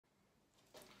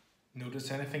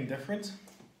Notice anything different?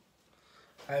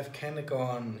 I've kind of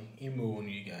gone emo on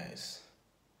you guys.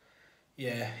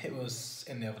 Yeah, it was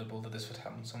inevitable that this would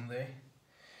happen someday.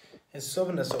 It's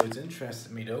something that's always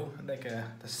interested me though, like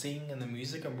the singing and the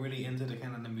music. I'm really into the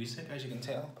kind of the music, as you can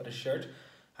tell by the shirt.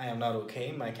 I Am Not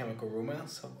Okay, My Chemical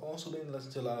Romance. I've also been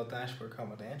listening to a lot of Dashboard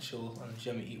Confidential and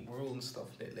Jimmy Eat World and stuff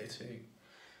lately too. You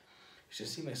should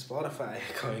see my Spotify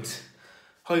account.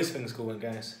 How's things going,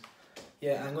 guys?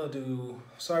 Yeah, I'm gonna do,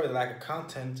 sorry for the lack of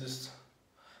content, just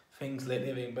things lately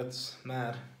have been a bit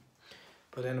mad.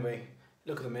 But anyway,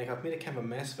 look at the makeup, made a kind of a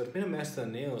mess of it, made a mess of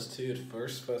the nails too at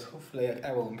first, but hopefully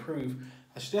I will improve.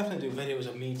 I should definitely do videos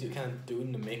of me kind of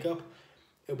doing the makeup.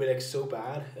 It'll be like so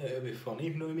bad, it'll be funny,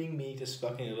 you know what I mean? Me just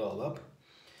fucking it all up.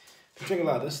 Been drinking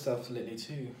a lot of this stuff lately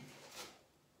too.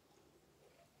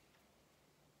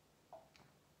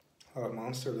 A lot of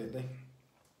Monster lately.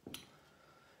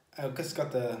 I just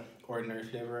got the ordinary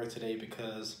flavour out today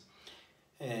because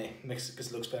makes it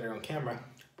just looks better on camera,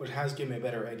 but it has given me a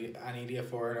better idea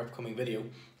for an upcoming video.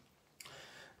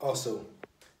 Also,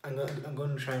 I'm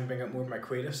going to try and bring up more of my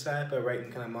creative side by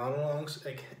writing kind of monologues,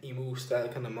 like emo style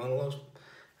kind of monologues,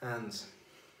 and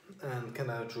kind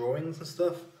of drawings and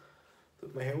stuff.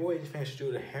 Look, my hair, what do you think I should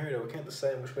do with the hair though? I can't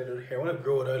decide which way to do the hair. I want to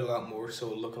grow it out a lot more so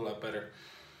it'll look a lot better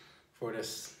for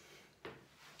this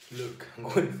look I'm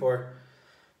going for.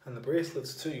 And the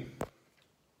bracelets too.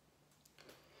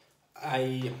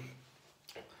 I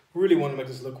really want to make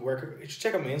this look work. You should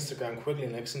check out my Instagram,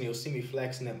 Quigley-Nixon. You'll see me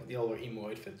flexing them with the other emo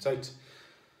outfits out.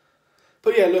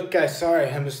 But yeah, look guys, sorry,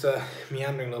 I'm just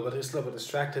meandering a little bit, just a little bit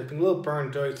distracted. Been a little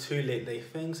burned out too lately.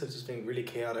 Things have just been really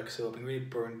chaotic, so I've been really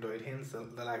burned out, hence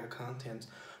the lack of content.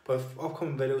 But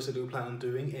upcoming videos I do plan on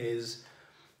doing is, I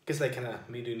guess like kind of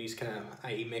me doing these kind of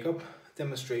IE makeup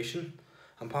demonstration,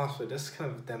 and possibly this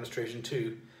kind of demonstration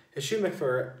too. It should make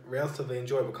for relatively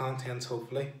enjoyable content,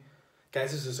 hopefully.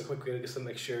 Guys, this is a quick video just to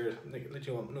make sure, let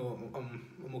you know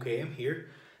I'm okay, I'm here.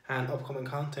 And upcoming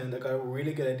content, I got a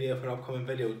really good idea for an upcoming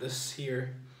video. This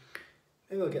here,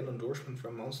 maybe I'll get an endorsement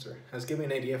from Monster. Has given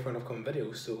me an idea for an upcoming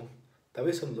video, so that'll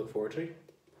be something to look forward to.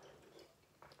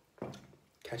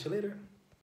 Catch you later.